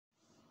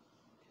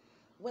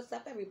What's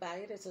up,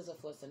 everybody? This is A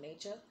Force of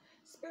Nature,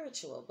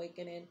 Spiritual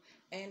Awakening,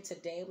 and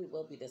today we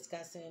will be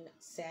discussing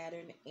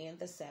Saturn in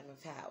the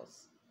seventh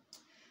house.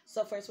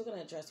 So, first, we're going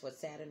to address what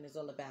Saturn is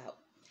all about.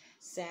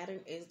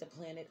 Saturn is the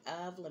planet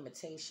of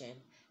limitation,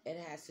 it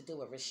has to do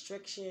with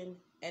restriction,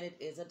 and it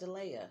is a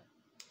delayer.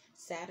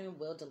 Saturn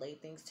will delay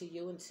things to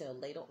you until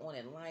later on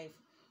in life,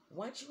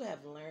 once you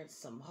have learned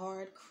some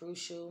hard,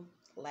 crucial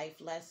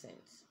life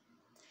lessons.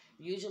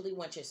 Usually,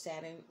 once your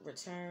Saturn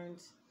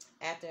returns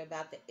after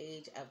about the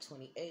age of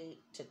 28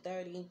 to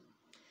 30,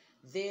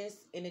 this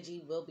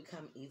energy will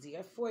become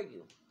easier for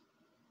you.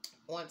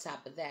 On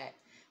top of that,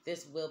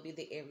 this will be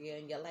the area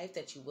in your life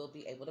that you will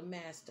be able to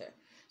master.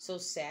 So,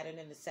 Saturn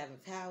in the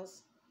seventh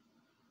house,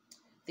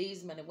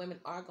 these men and women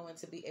are going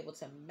to be able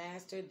to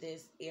master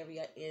this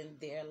area in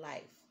their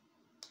life.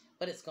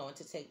 But it's going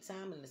to take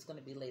time, and it's going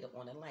to be later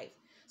on in life.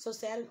 So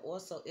Saturn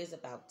also is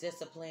about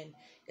discipline,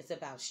 it's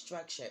about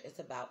structure, it's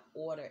about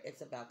order,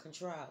 it's about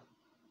control.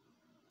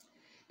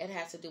 It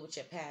has to do with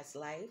your past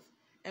life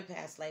and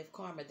past life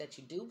karma that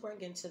you do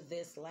bring into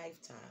this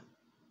lifetime.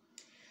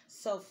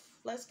 So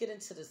let's get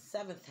into the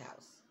seventh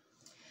house.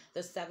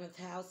 The seventh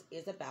house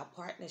is about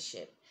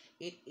partnership.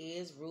 It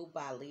is ruled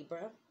by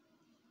Libra,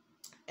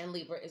 and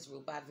Libra is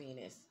ruled by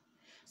Venus.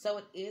 So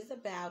it is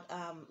about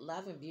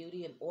love and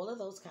beauty and all of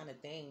those kind of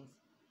things.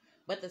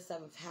 But the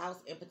seventh house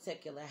in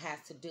particular has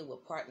to do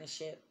with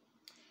partnership.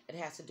 It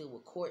has to do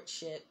with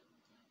courtship,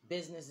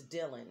 business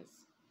dealings.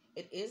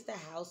 It is the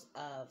house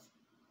of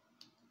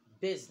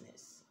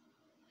business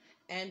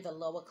and the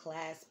lower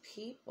class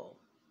people.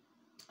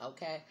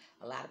 Okay?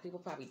 A lot of people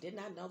probably did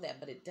not know that,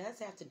 but it does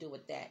have to do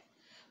with that.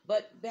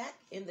 But back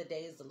in the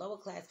days, the lower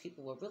class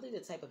people were really the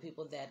type of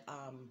people that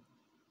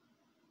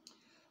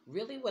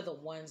really were the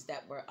ones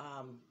that were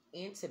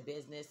into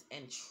business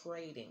and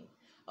trading.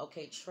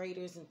 Okay,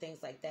 traders and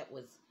things like that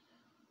was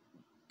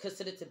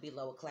considered to be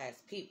lower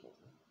class people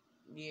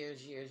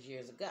years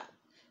ago.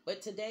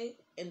 But today,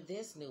 in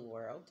this new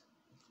world,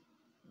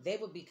 they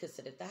would be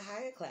considered the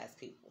higher class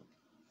people.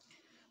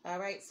 All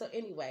right, so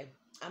anyway,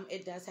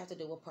 it does have to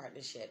do with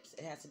partnerships.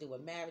 It has to do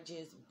with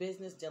marriages,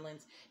 business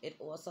dealings. It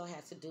also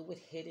has to do with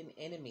hidden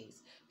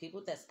enemies,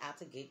 people that's out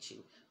to get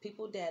you,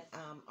 people that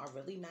are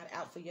really not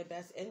out for your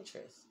best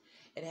interest.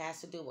 It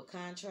has to do with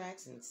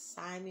contracts and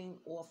signing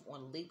off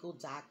on legal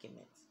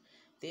documents.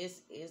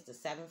 This is the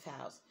seventh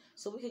house.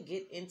 So we could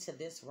get into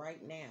this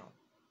right now.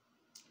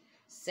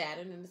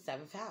 Saturn in the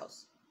seventh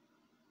house.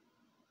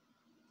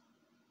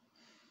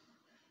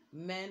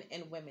 Men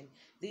and women.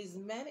 These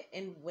men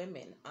and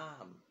women,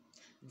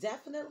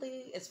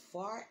 definitely as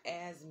far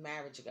as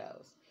marriage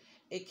goes,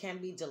 it can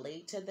be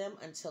delayed to them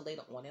until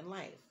later on in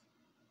life.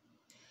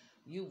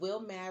 You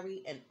will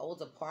marry an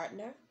older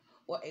partner,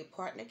 or a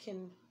partner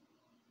can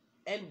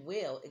and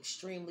will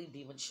extremely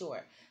be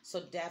mature. So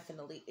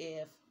definitely,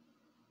 if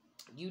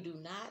you do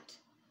not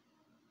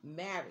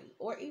marry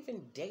or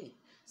even date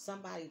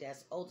somebody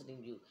that's older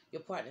than you,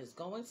 your partner is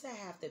going to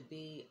have to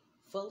be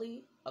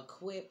fully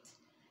equipped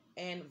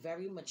and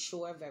very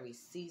mature, very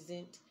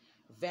seasoned,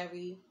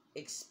 very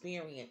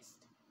experienced.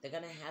 They're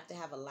going to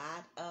have a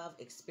lot of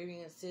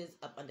experiences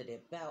up under their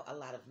belt, a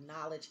lot of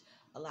knowledge,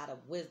 a lot of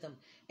wisdom,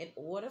 in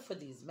order for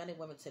these men and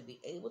women to be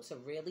able to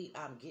really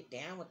get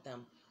down with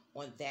them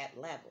on that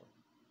level.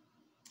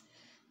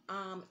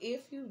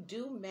 If you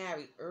do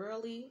marry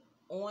early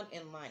on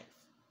in life,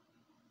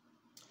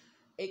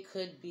 it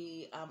could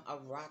be a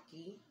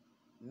rocky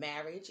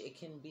marriage. It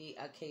can be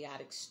a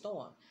chaotic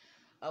storm.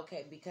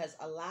 Okay, because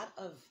a lot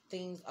of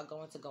things are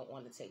going to go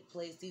on to take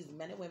place. These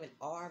men and women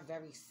are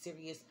very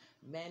serious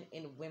men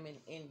and women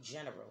in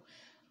general.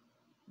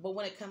 But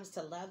when it comes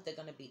to love, they're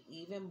going to be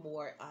even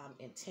more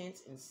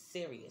intense and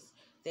serious.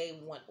 They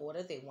want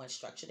order, they want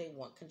structure, they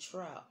want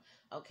control.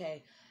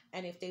 Okay,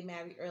 and if they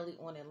marry early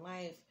on in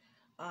life,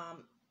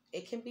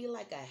 it can be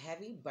like a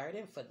heavy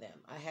burden for them,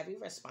 a heavy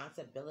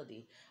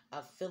responsibility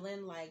of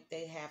feeling like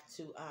they have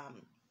to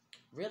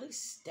really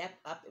step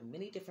up in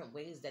many different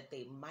ways that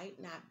they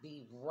might not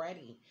be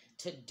ready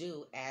to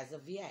do as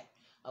of yet.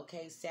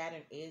 Okay,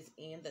 Saturn is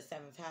in the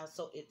seventh house,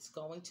 so it's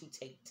going to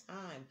take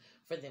time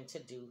for them to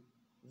do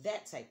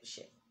that type of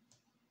shit.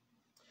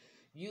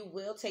 You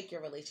will take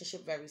your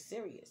relationship very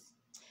serious.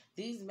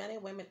 These men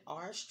and women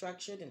are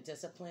structured and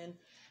disciplined,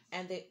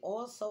 and they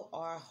also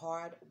are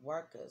hard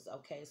workers,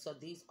 okay? So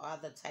these are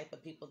the type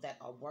of people that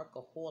are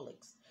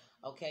workaholics,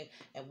 okay?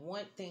 And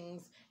want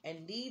things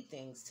and need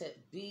things to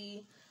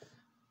be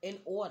in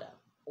order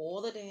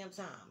all the damn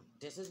time.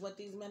 This is what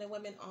these men and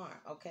women are,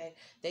 okay?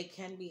 They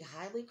can be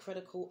highly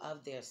critical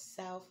of their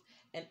self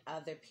and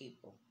other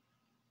people.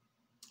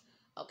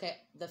 Okay,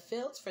 the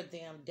fields for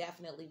them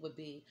definitely would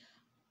be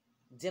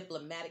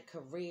diplomatic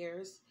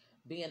careers,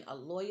 being a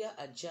lawyer,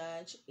 a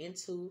judge,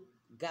 into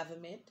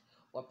government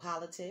or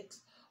politics,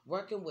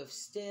 working with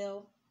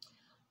steel,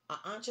 an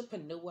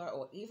entrepreneur,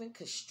 or even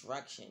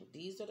construction.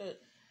 These are the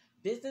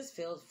business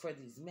fields for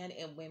these men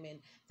and women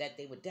that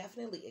they would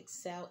definitely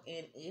excel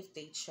in if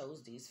they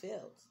chose these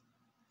fields.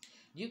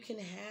 You can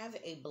have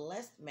a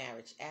blessed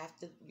marriage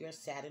after your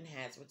Saturn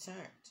has returned.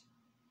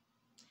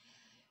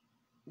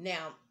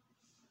 Now,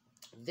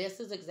 this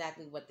is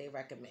exactly what they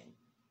recommend.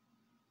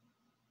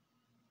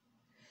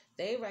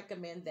 They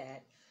recommend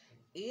that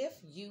if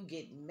you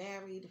get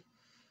married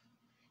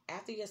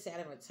after your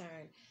Saturn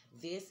return,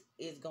 this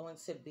is going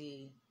to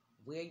be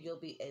where you'll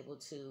be able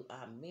to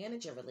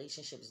manage your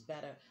relationships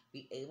better,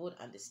 be able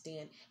to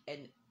understand,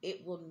 and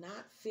it will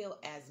not feel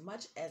as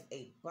much as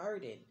a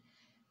burden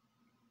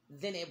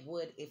than it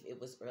would if it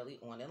was early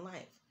on in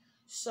life.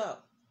 So,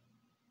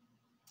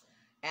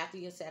 after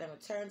your Saturn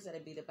returns, that'll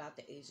be about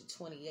the age of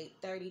 28,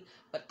 30.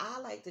 But I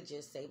like to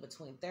just say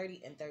between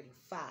 30 and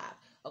 35,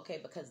 okay?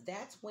 Because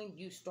that's when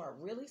you start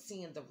really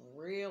seeing the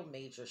real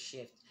major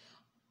shift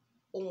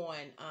on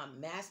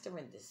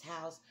mastering this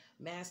house,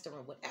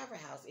 mastering whatever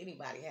house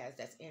anybody has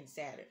that's in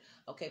Saturn,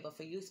 okay? But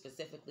for you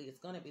specifically, it's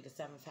going to be the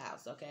 7th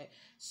house, okay?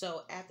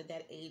 So after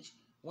that age,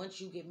 once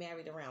you get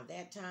married around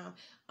that time,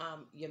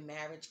 your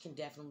marriage can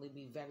definitely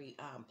be very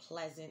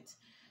pleasant.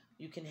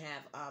 You can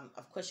have,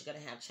 of course, you're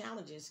going to have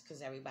challenges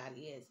because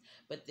everybody is,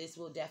 but this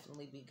will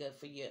definitely be good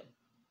for you.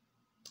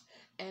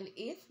 And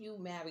if you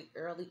marry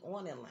early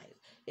on in life,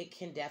 it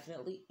can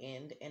definitely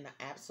end in an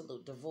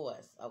absolute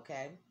divorce,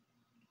 okay?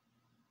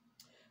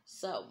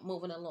 So,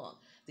 moving along,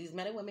 these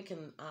men and women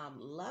can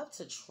love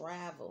to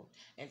travel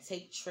and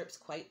take trips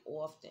quite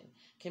often,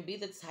 can be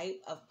the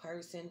type of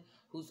person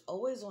who's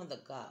always on the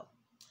go.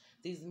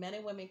 These men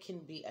and women can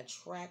be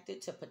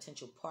attracted to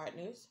potential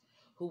partners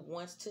who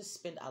wants to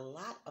spend a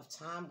lot of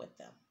time with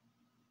them.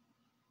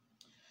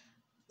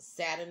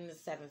 Saturn in the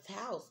 7th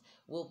house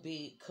will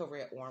be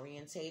career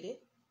orientated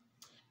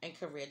and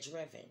career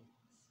driven.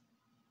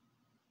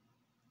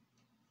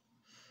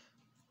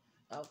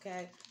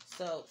 Okay,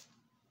 so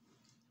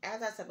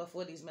as I said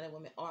before, these men and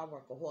women are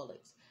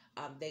workaholics.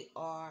 They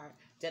are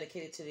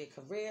dedicated to their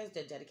careers,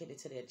 they're dedicated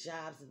to their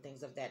jobs and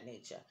things of that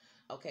nature.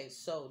 Okay,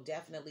 so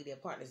definitely their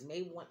partners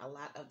may want a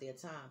lot of their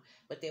time,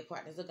 but their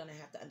partners are going to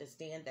have to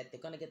understand that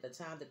they're going to get the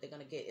time that they're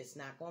going to get. It's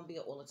not going to be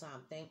an all the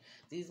time thing.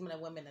 These men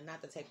and women are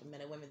not the type of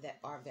men and women that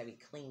are very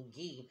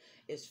clingy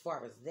as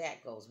far as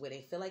that goes, where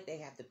they feel like they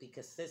have to be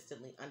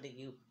consistently under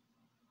you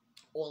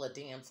all the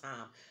damn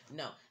time.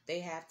 No, they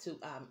have to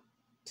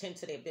tend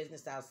to their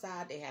business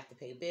outside. They have to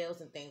pay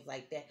bills and things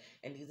like that.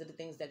 And these are the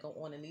things that go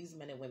on in these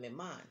men and women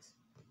minds.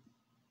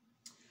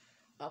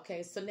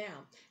 Okay, so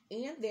now,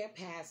 in their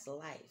past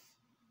life,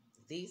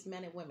 these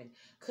men and women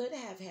could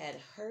have had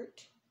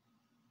hurt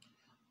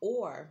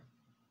or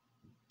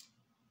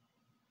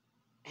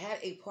had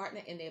a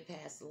partner in their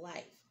past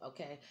life.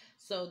 Okay,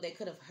 so they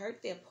could have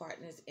hurt their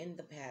partners in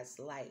the past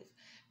life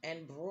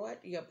and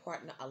brought your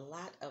partner a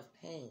lot of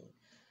pain.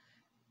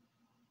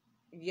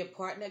 Your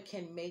partner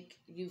can make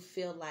you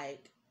feel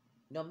like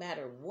no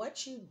matter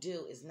what you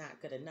do is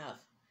not good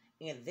enough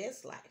in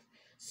this life.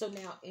 So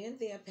now in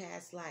their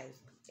past life,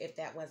 if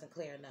that wasn't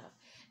clear enough,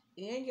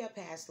 in your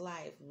past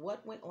life,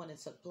 what went on and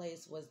took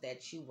place was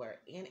that you were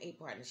in a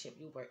partnership,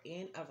 you were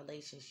in a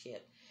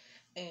relationship,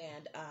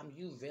 and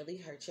you really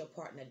hurt your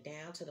partner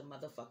down to the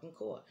motherfucking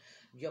core.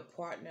 Your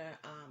partner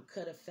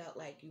could have felt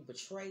like you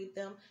betrayed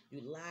them, you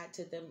lied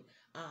to them,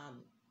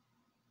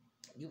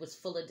 you was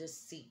full of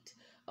deceit.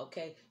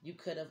 Okay, you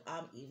could have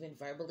even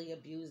verbally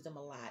abused them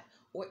a lot,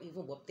 or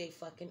even whooped their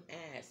fucking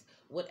ass.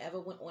 Whatever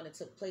went on and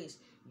took place,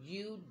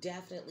 you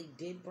definitely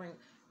did bring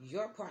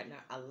your partner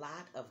a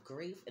lot of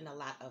grief and a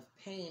lot of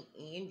pain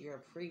in your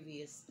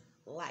previous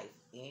life,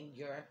 in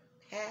your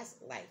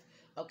past life.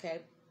 Okay,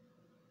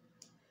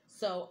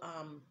 so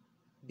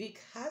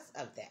because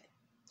of that,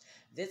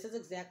 this is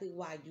exactly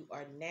why you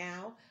are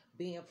now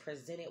being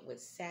presented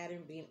with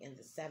Saturn being in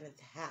the 7th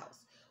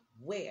house,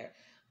 where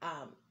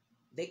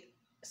they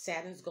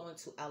Saturn's going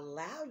to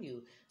allow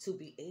you to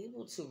be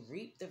able to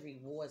reap the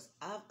rewards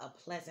of a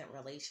pleasant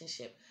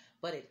relationship,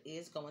 but it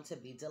is going to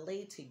be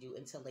delayed to you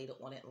until later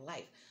on in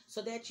life so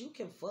that you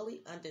can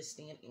fully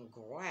understand and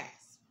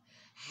grasp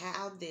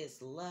how this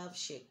love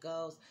shit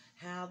goes,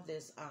 how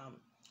this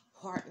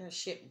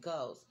partnership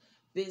goes,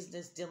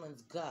 business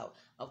dealings go,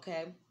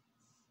 okay?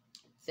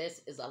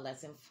 This is a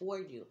lesson for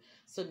you.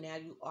 So now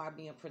you are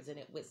being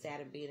presented with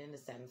Saturn being in the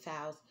 7th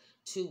house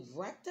to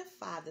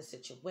rectify the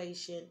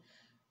situation,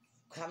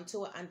 come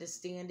to an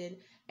understanding,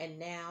 and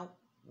now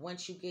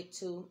once you get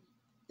to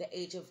the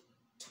age of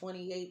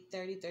 28,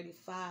 30,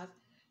 35,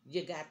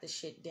 you got the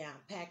shit down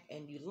packed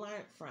and you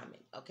learned from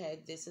it, okay?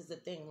 This is the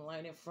thing,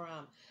 learning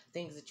from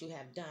things that you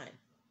have done,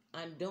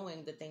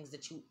 undoing the things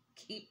that you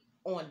keep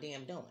on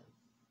damn doing.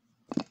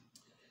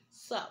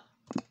 So,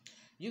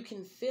 you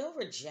can feel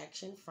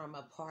rejection from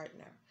a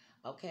partner,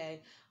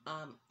 okay?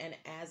 And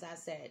as I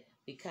said,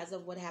 because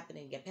of what happened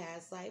in your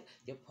past life,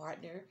 your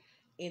partner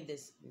in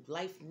this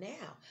life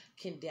now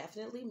can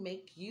definitely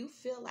make you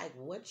feel like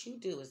what you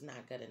do is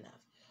not good enough.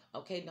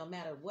 Okay, no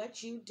matter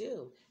what you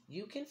do,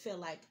 you can feel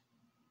like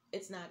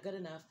it's not good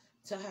enough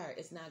to her.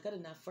 It's not good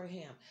enough for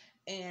him.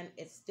 And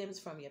it stems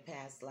from your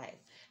past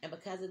life. And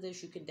because of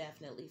this, you can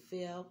definitely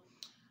feel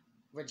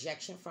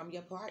rejection from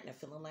your partner,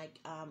 feeling like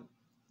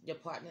Your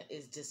partner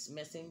is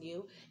dismissing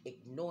you,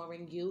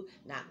 ignoring you,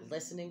 not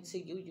listening to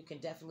you. You can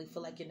definitely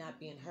feel like you're not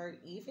being heard.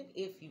 Even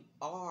if you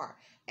are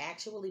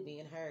actually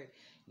being heard,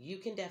 you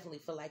can definitely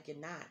feel like you're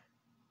not.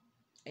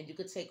 And you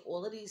could take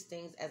all of these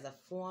things as a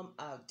form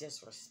of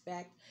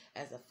disrespect,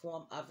 as a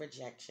form of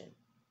rejection.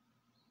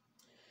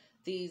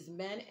 These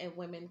men and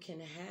women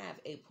can have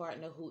a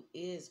partner who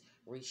is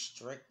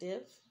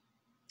restrictive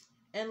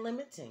and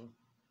limiting.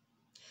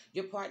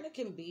 Your partner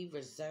can be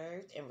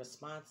reserved and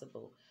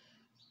responsible.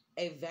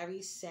 A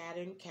very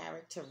Saturn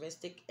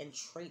characteristic and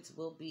traits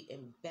will be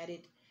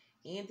embedded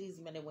in these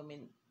men and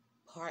women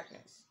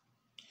partners.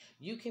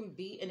 You can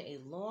be in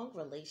a long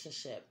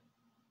relationship,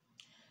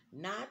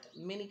 not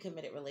many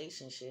committed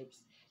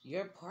relationships.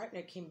 Your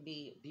partner can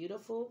be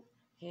beautiful,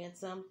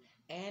 handsome,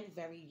 and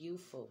very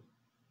youthful.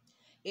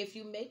 If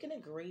you make an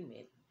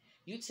agreement,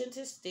 you tend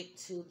to stick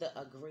to the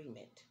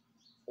agreement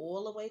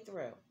all the way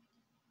through.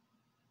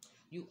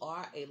 You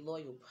are a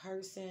loyal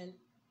person,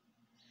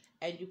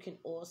 and you can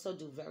also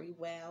do very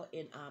well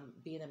in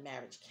being a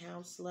marriage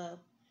counselor,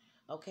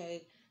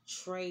 okay,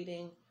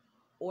 trading,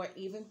 or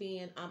even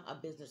being a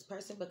business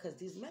person, because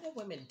these men and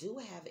women do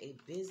have a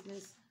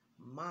business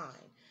mind.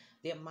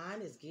 Their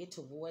mind is geared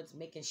towards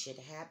making shit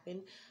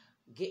happen,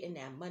 getting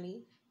that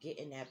money,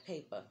 getting that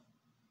paper,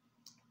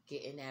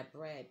 getting that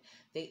bread.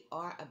 They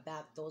are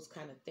about those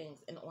kind of things.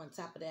 And on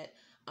top of that,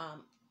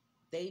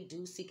 they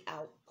do seek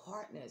out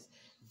partners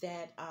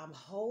that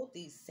hold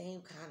these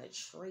same kind of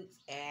traits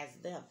as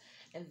them.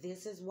 And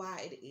this is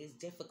why it is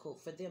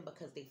difficult for them,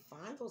 because they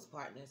find those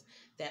partners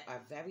that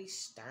are very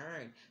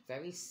stern,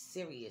 very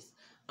serious.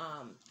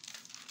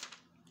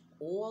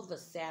 All the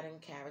Saturn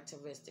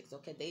characteristics,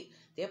 okay?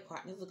 Their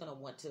partners are going to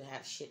want to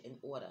have shit in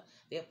order.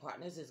 Their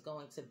partners is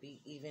going to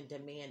be even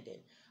demanding,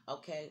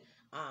 okay?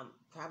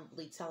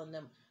 Probably telling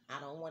them, I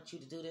don't want you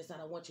to do this, I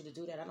don't want you to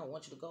do that, I don't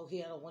want you to go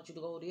here, I don't want you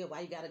to go there, why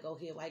you got to go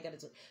here, why you got to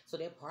do. So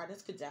their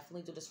partners could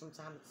definitely do this from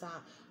time to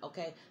time,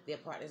 okay? Their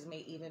partners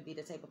may even be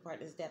the type of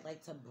partners that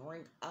like to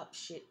bring up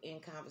shit in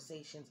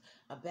conversations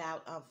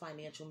about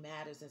financial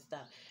matters and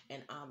stuff,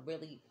 and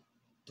really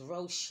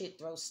throw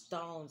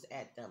stones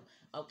at them,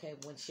 okay,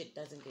 when shit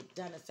doesn't get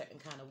done a certain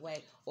kind of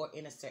way or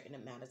in a certain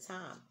amount of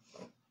time.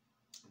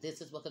 This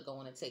is what could go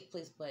on and take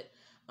place. But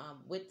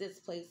with this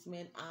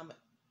placement,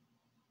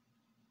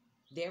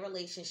 their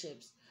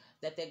relationships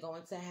that they're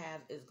going to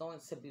have is going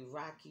to be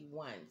rocky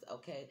ones,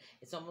 okay?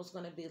 It's almost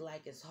going to be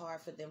like it's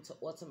hard for them to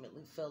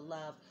ultimately feel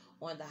love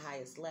on the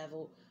highest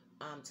level,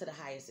 to the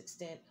highest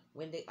extent,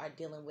 when they are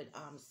dealing with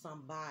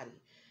somebody.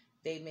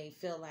 They may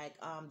feel like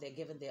they're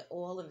giving their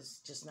all and it's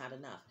just not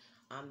enough.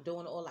 I'm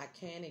doing all I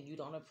can and you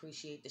don't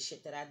appreciate the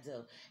shit that I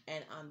do.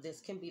 And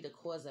this can be the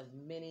cause of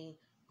many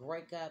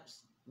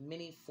breakups,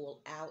 many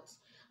fallouts.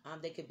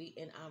 They could be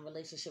in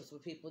relationships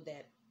with people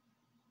that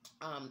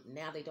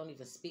now they don't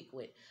even speak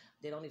with.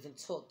 They don't even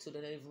talk to.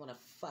 They don't even want to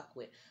fuck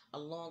with.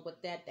 Along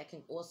with that, that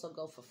can also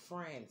go for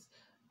friends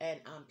and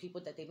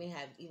people that they may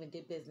have even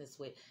did business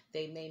with.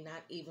 They may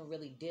not even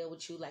really deal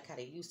with you like how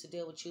they used to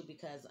deal with you,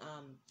 because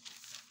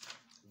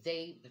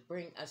they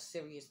bring a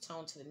serious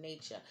tone to the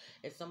nature.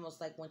 It's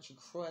almost like once you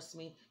cross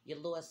me, you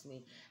lost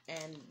me.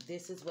 And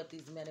this is what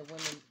these men and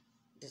women,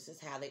 this is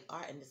how they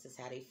are and this is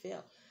how they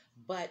feel.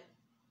 But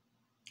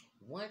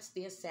once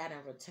their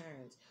Saturn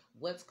returns,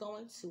 what's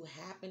going to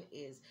happen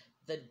is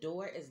the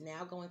door is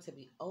now going to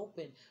be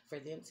open for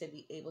them to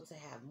be able to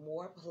have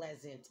more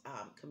pleasant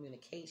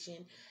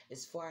communication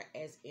as far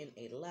as in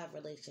a love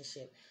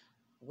relationship.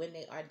 When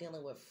they are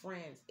dealing with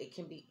friends, it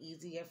can be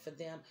easier for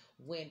them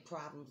when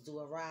problems do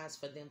arise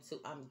for them to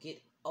get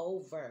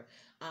over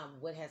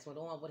what has went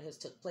on, what has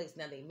took place.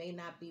 Now, they may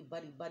not be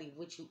buddy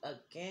with you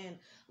again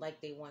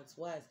like they once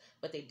was,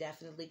 but they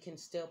definitely can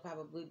still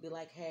probably be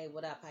like, hey,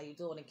 what up, how you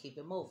doing, and keep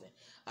it moving,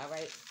 all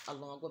right,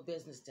 along with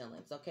business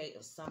dealings, okay?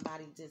 If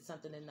somebody did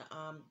something in the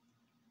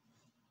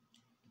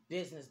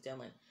business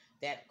dealing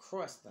that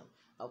crossed them,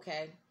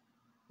 okay?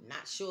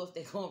 Not sure if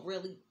they're going to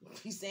really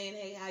be saying,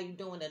 hey, how you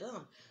doing to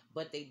them,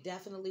 but they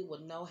definitely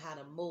will know how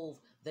to move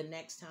the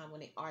next time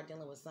when they are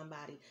dealing with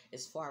somebody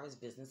as far as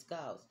business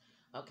goes,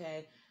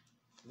 okay?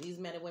 These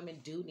men and women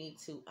do need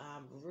to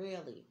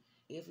really,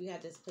 if you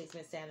have this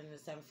placement Saturn in the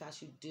 7th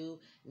house, you do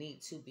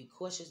need to be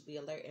cautious, be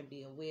alert, and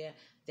be aware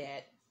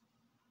that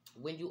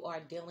when you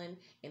are dealing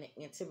in an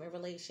intimate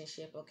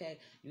relationship, okay,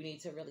 you need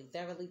to really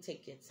thoroughly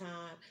take your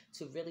time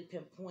to really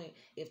pinpoint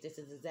if this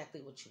is exactly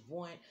what you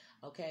want,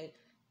 okay?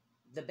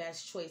 The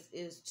best choice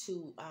is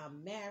to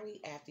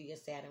marry after your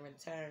Saturn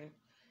return.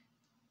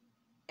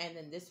 And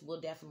then this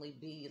will definitely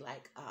be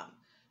like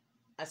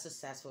a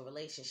successful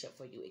relationship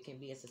for you. It can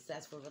be a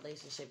successful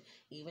relationship,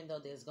 even though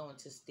there's going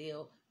to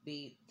still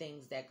be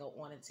things that go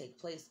on and take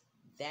place.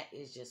 That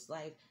is just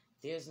life.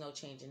 There's no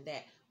change in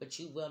that, but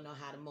you will know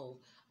how to move.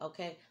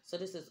 Okay, so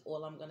this is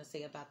all I'm going to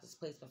say about this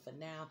placement for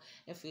now.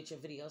 In future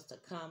videos to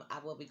come, I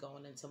will be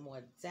going into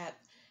more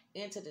depth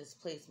into this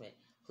placement.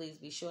 Please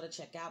be sure to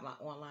check out my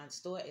online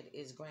store. It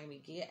is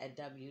Grammy Gear at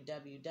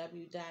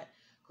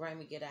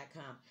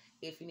www.grammygear.com.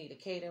 If you need a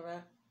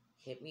caterer,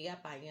 hit me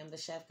up. I am the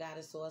chef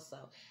goddess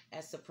also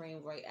at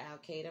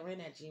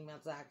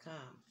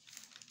supremeroyalcatering@gmail.com.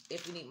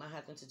 If you need my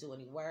husband to do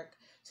any work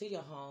to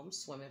your home,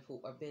 swimming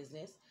pool, or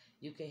business,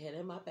 you can hit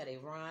him up at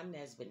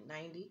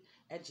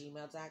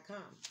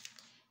aronnesbit90@gmail.com.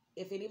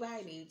 If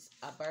anybody needs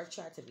a birth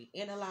chart to be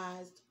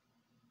analyzed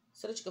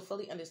so that you can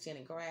fully understand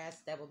and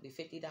grasp, that will be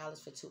 $50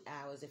 for 2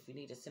 hours. If you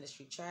need a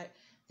synastry chart,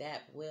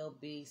 that will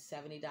be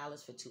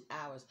 $70 for 2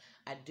 hours.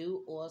 I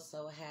do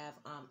also have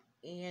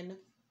in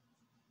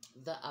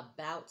the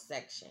About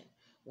section,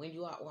 when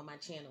you are on my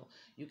channel,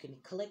 you can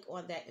click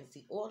on that and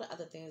see all the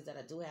other things that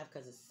I do have,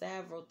 because it's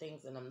several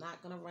things, and I'm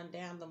not going to run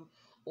down them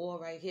all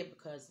right here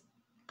because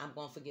I'm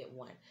going to forget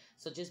one.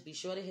 So just be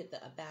sure to hit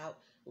the About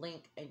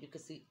link and you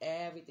can see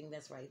everything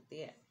that's right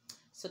there.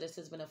 So this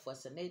has been a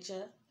Force of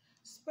Nature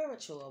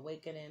Spiritual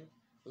Awakening.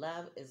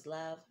 Love is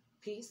love.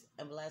 Peace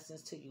and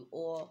blessings to you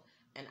all.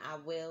 And I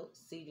will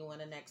see you on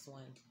the next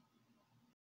one.